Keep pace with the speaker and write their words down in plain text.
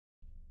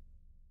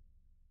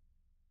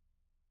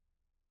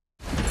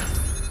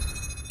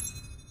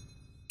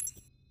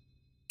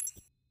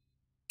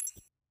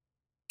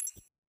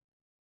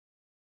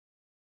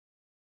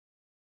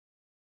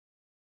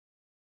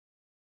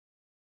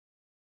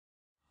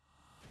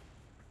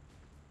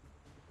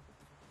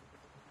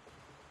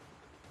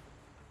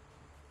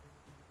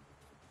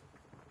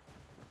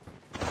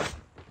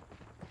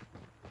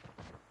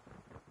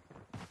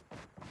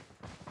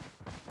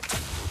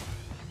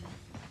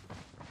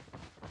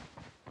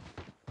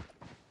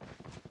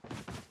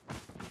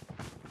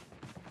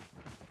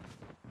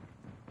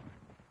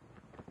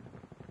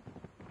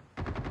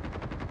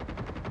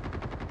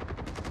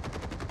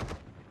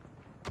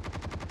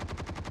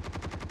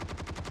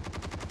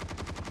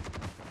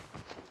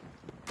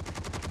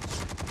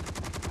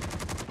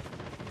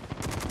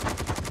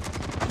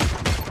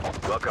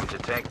Welcome to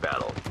Tank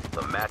Battle.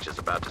 The match is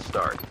about to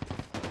start.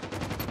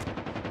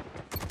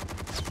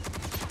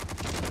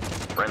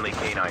 Friendly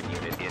canine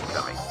unit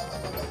incoming.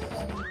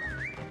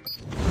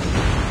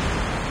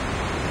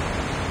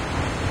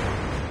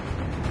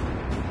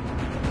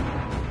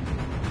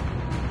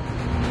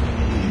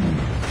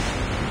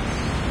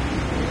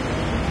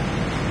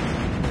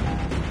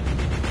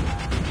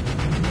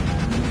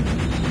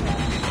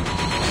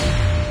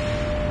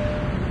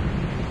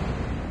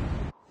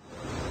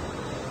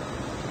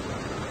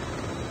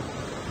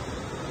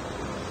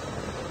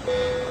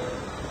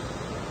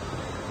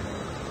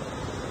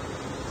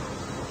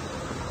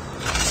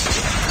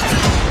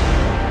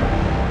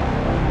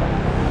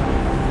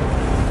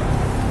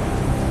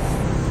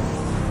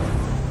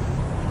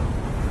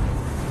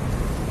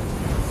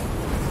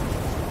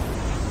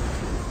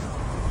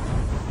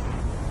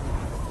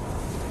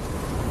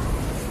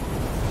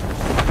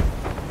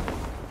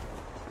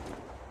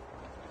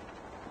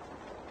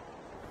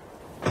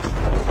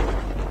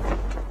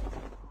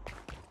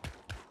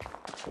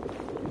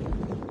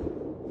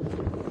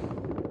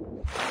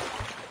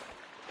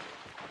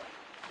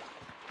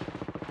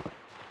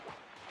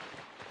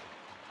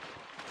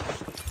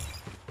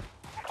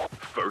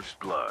 First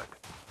blood.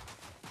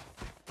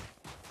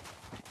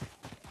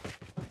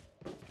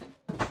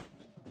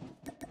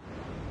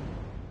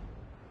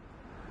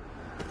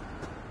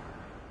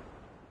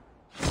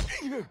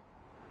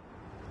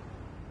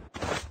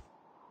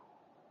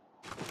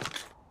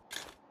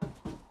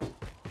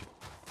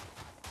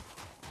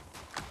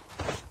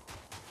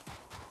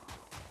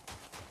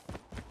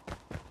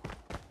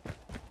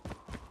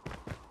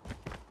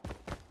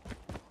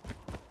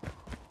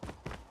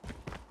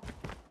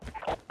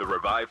 The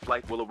revived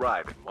flight will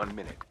arrive in 1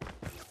 minute.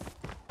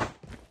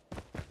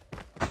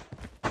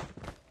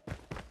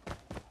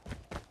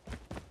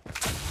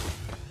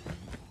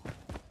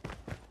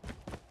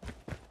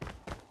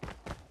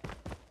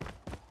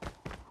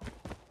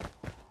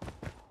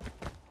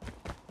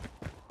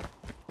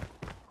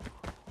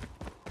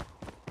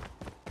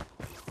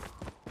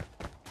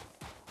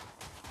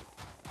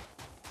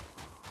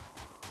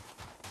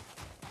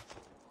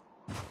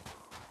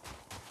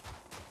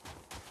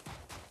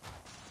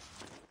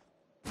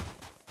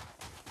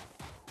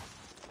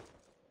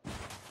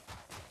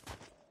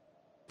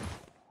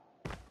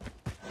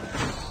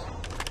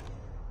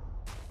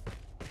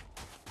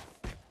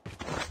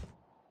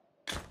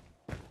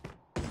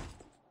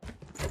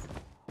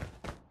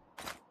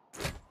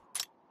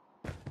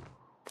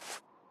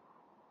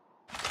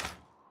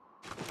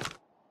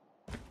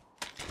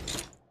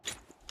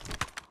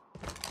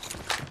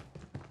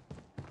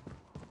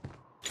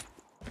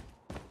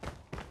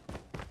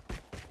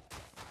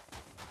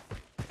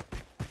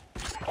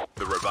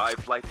 The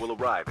revived flight will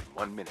arrive in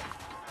 1 minute.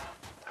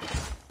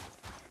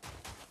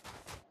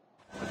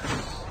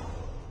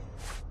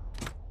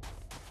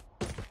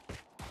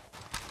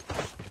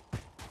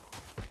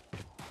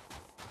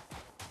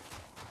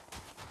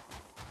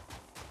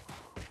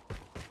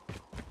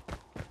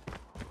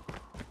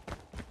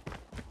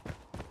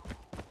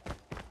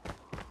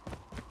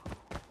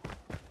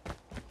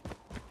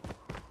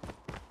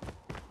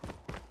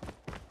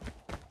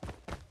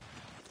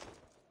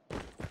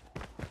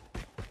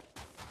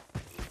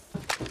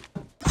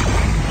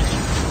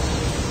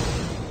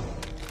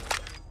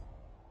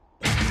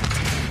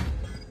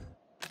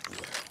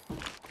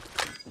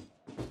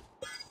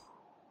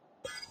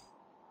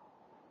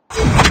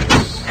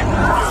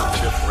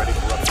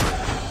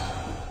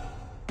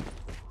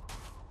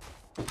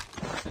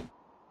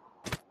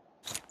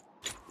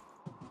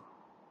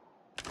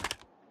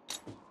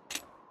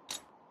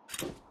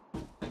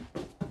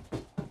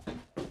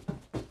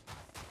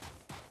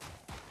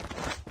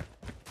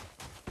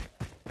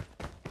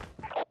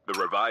 The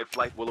revived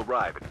flight will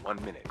arrive in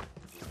 1 minute.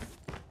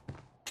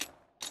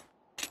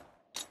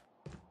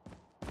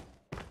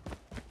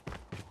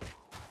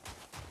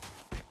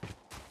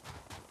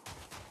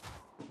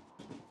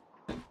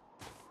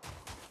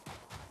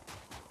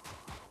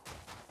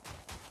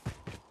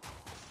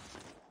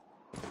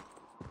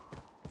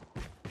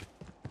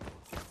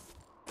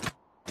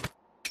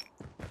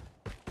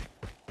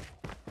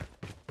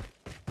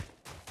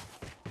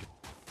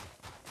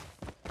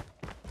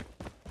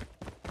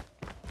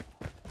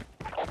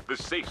 The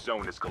safe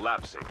zone is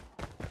collapsing.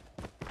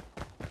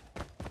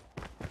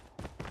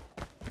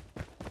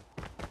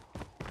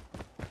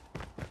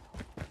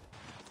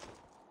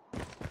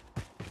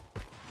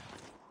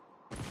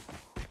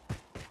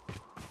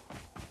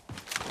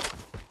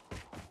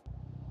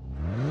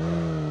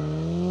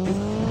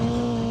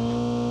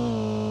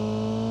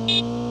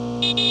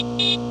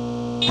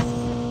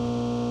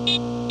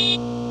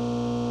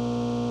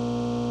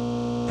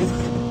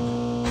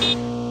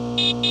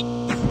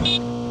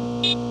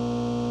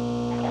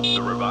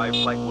 The revived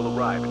flight will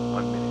arrive in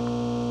 1 minute.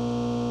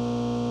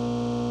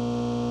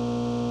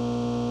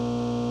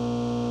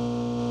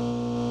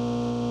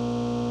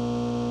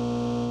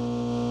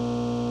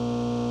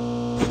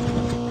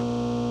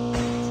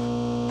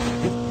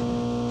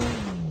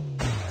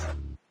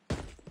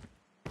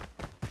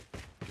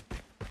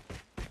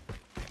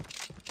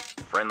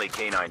 Friendly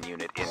canine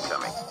unit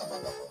incoming.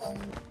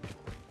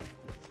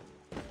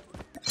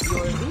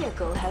 Your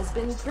vehicle has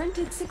been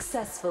printed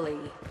successfully.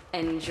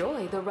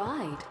 Enjoy the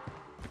ride.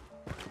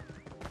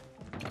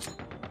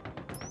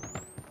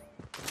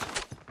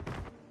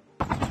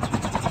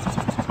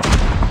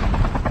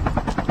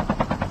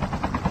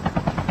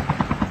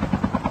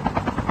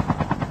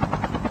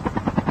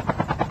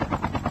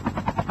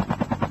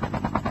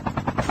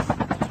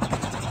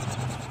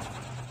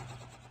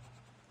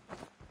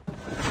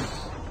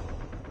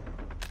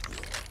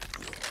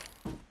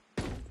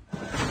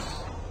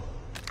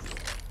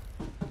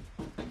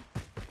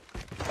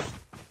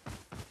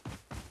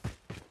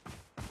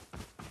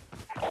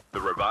 The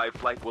revived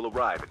flight will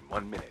arrive in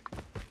 1 minute.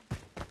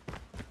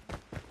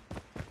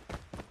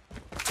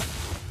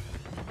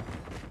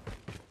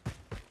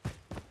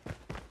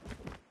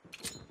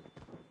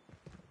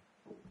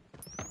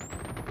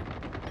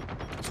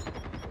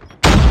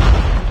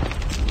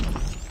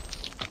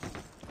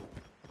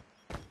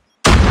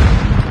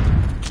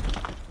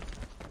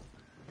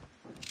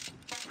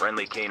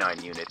 Friendly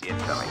canine unit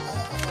incoming.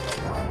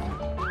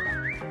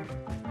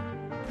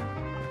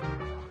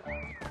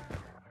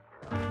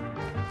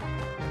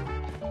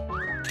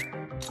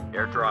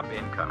 Airdrop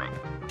incoming.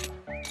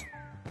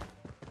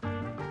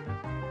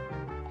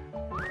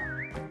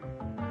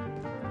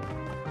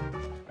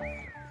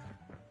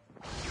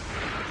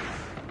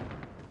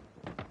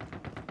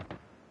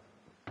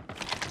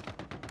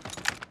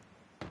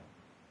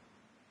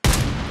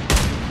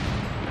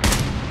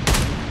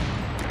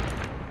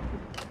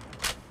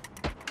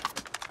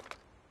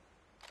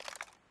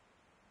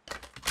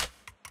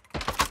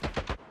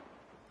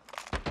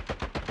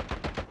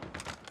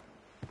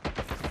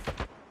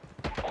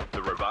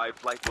 The revived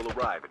flight will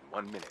arrive in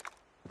 1 minute.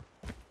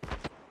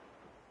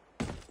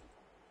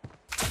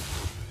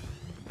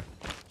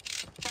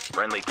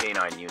 Friendly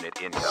canine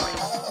unit incoming.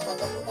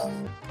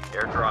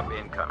 Airdrop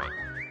incoming.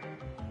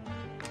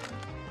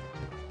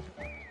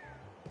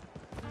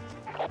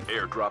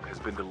 Airdrop has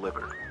been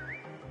delivered.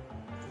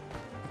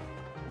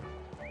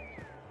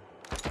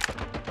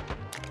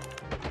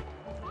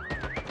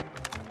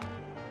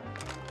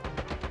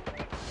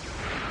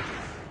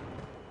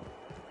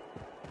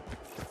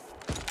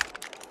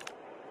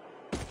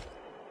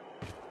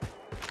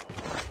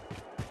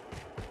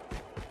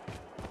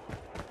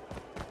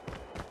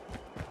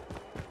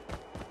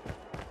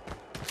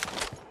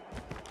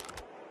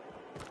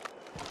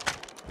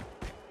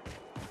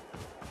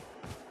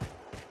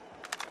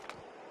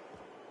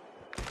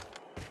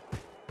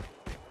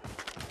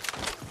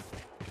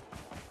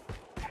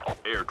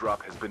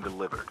 Airdrop has been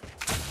delivered.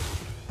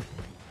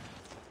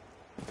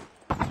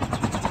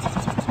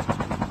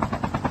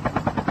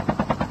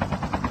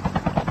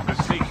 The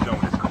safe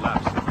zone is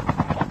collapsing.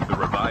 The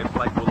revived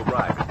flight will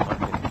arrive in 1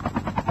 minute.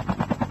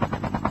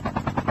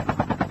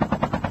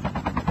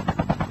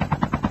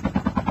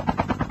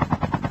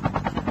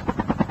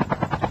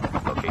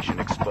 Location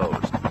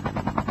exposed.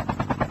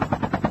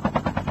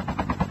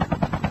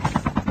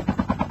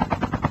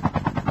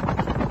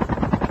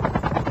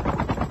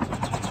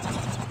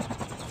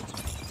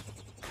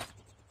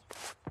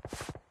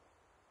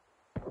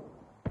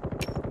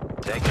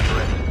 Tank is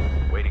ready,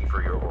 waiting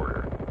for your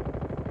order.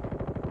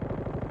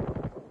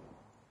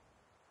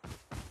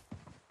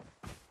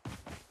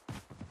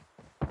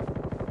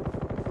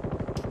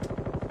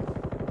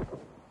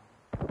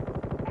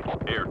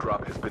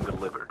 Airdrop has been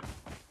delivered.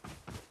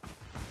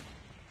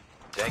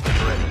 Tank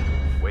is ready,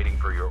 waiting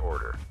for your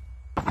order.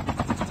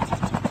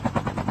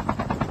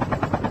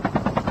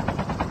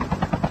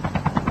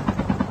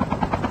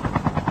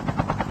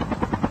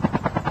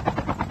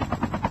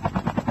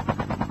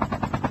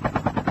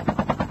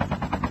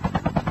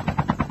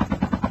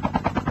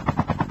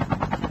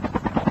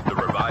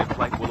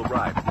 Flight will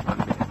arrive in 1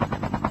 minute.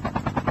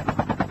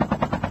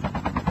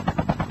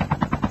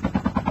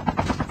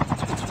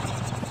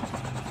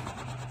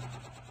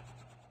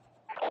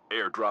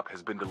 Airdrop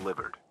has been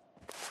delivered.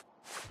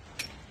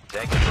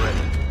 Tank is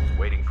ready,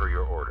 waiting for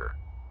your order.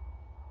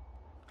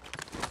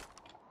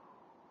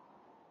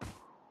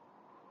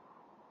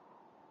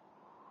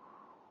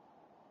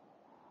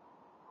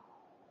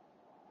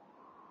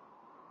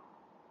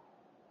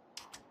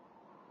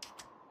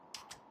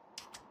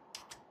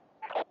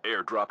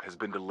 Airdrop has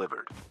been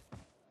delivered.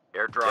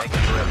 Airdrop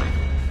is ready,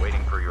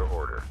 waiting for your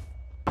order.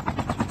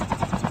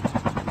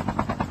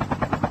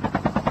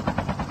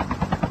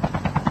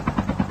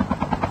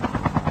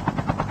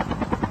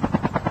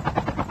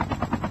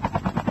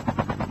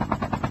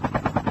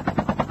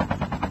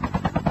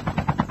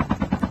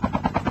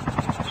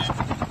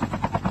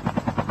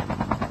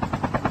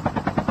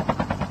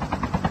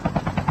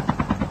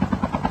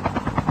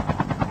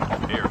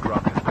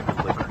 Airdrop has been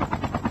delivered.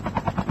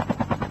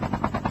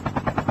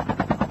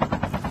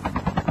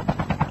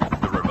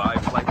 The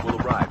revived flight will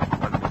arrive in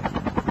 1 minute.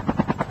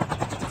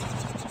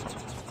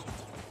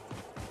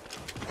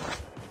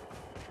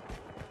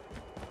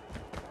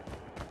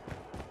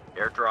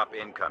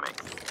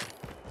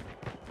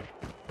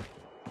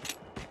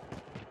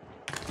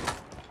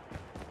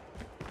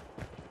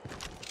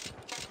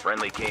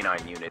 Friendly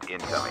canine unit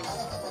incoming.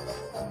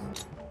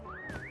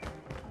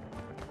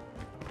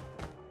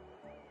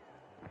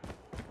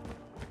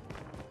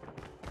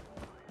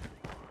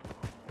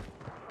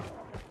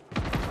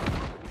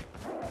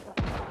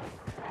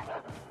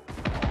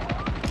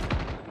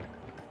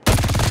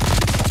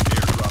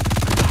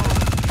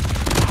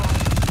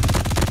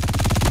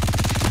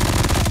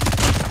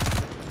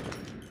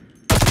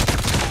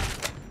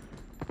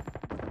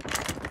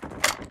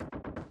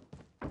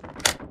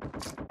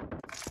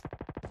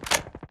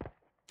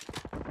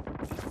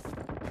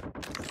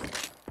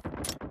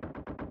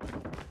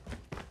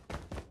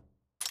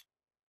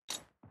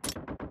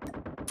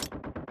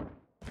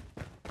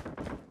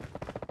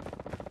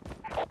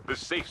 The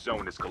safe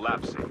zone is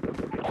collapsing.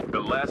 The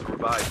last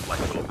revived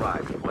flight will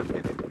arrive in 1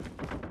 minute.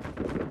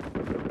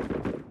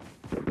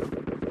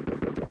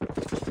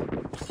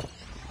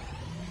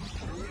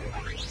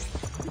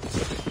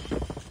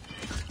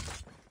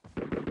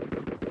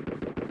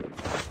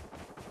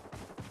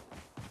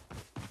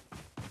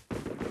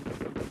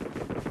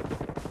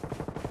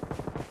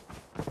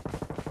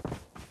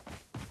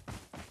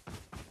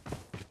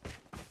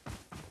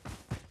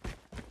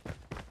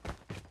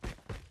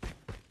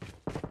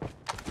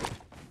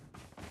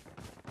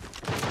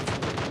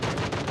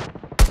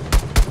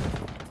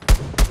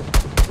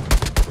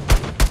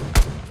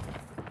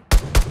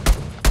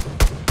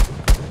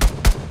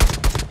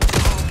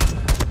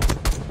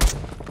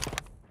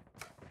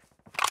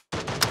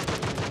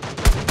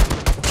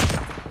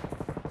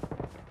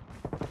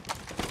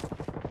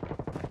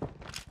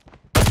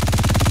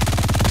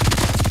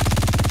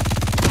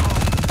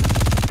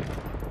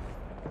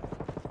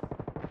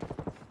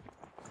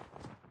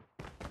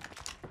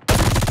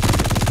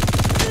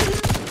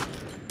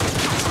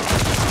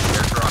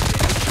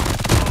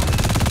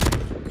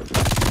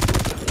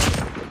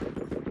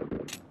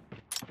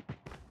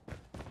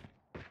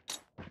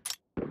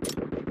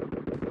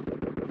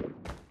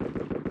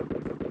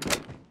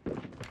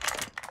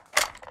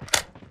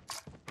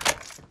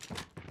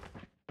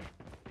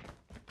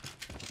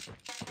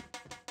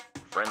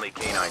 Friendly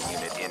canine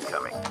unit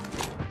incoming.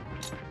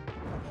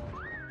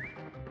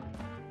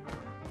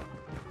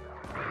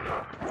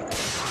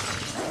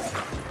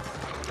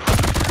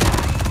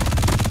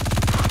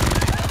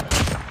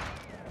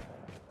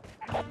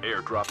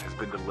 Airdrop has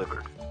been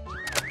delivered.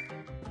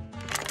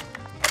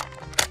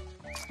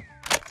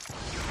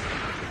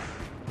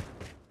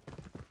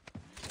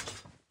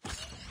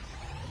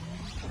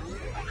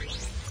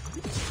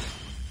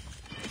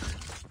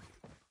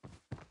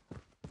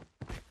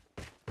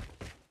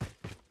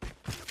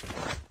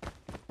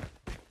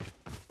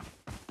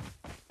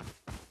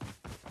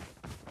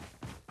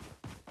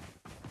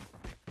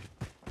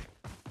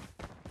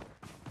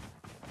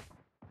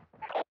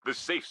 The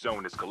safe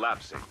zone is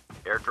collapsing.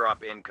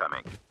 Airdrop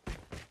incoming.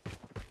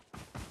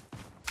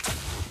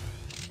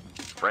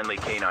 Friendly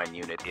canine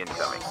unit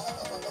incoming.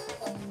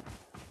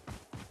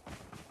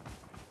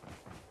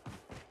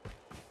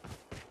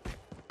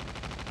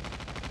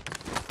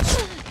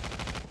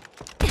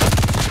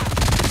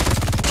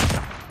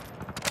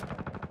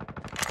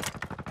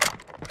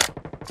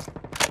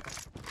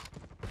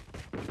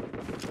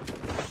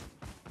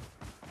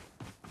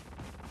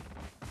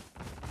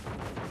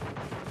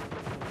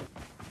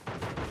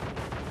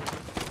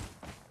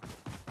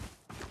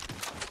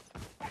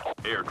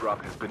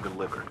 Airdrop has been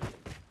delivered.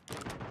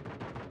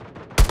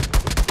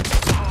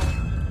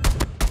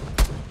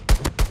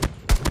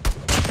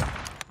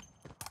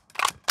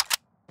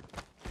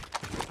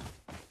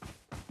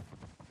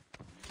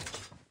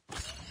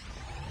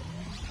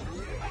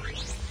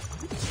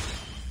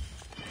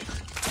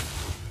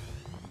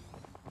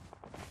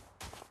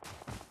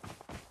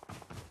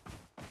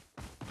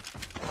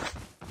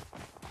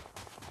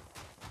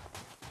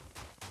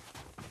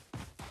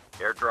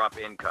 Airdrop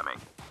incoming.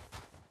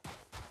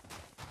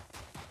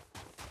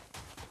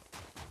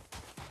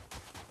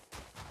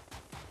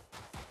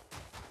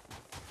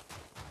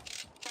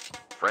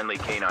 Friendly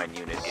canine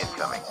unit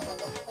incoming.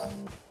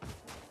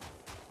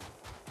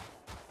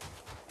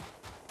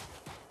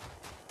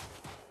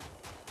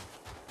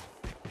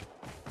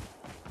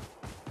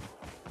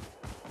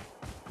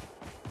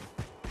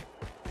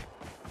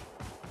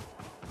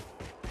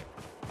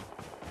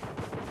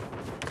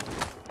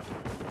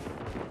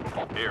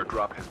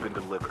 Airdrop has been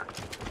delivered.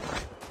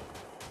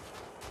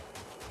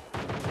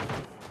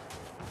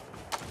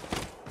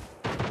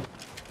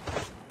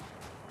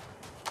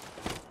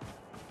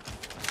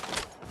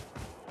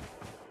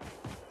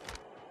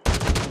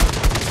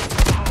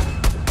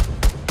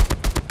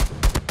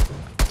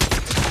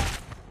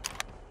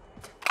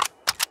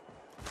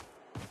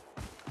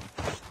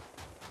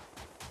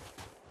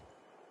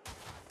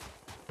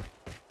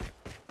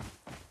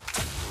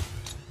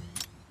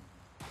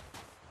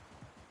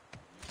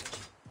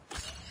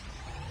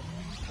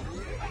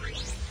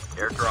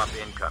 Airdrop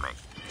incoming.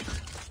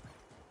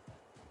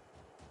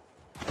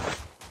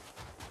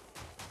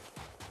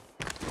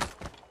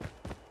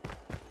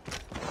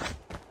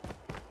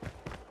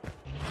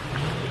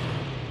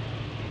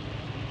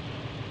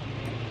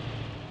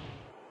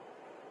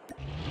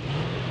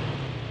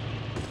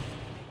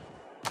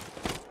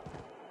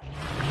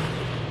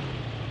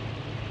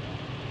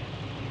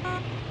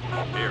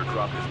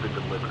 Airdrop has been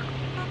delivered.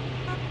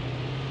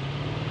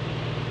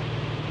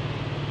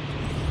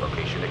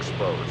 Location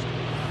exposed.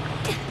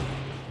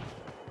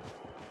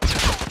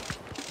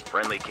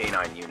 Friendly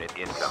canine unit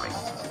incoming.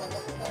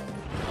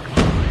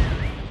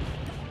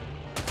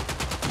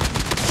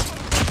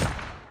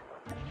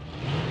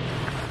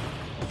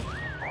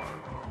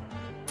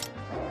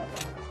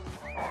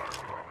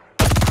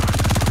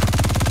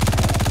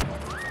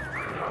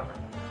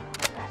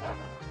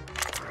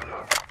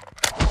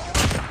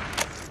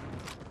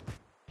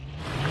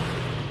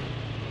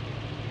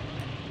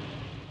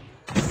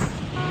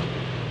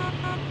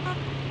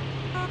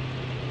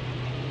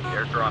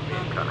 Airdrop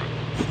incoming.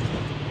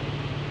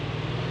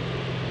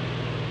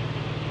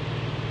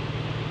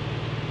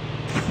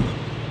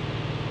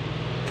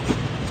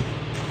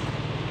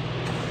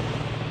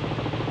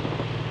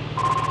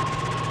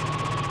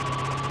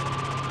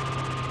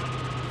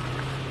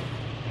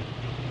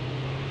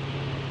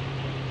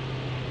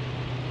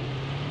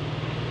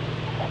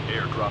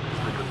 Airdrop has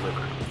been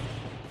delivered.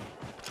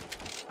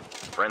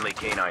 Friendly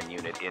canine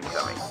unit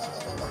incoming.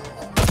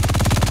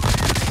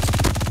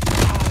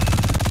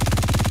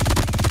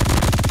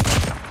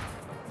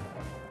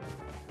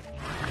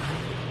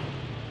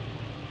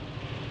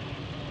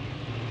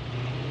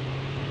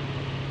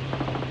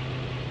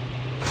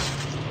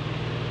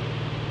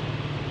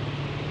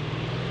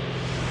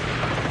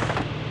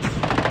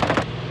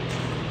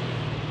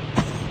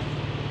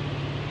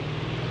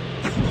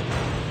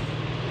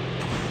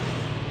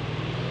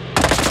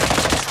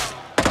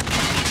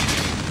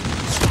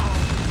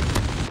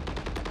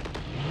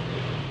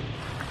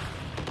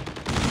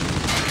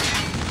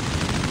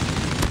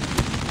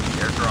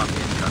 Airdrop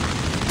incoming.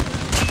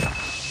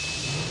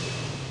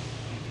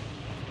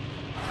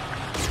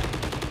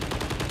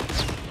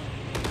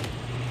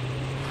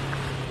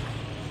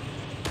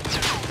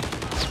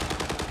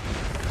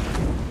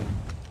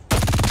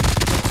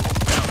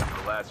 Down to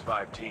the last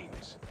 5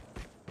 teams.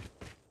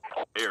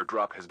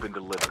 Airdrop has been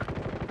delivered.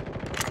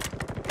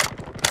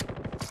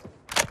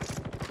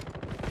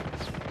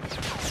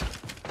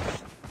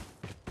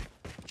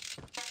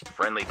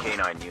 Friendly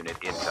canine unit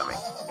incoming.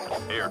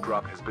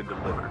 Airdrop has been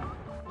delivered.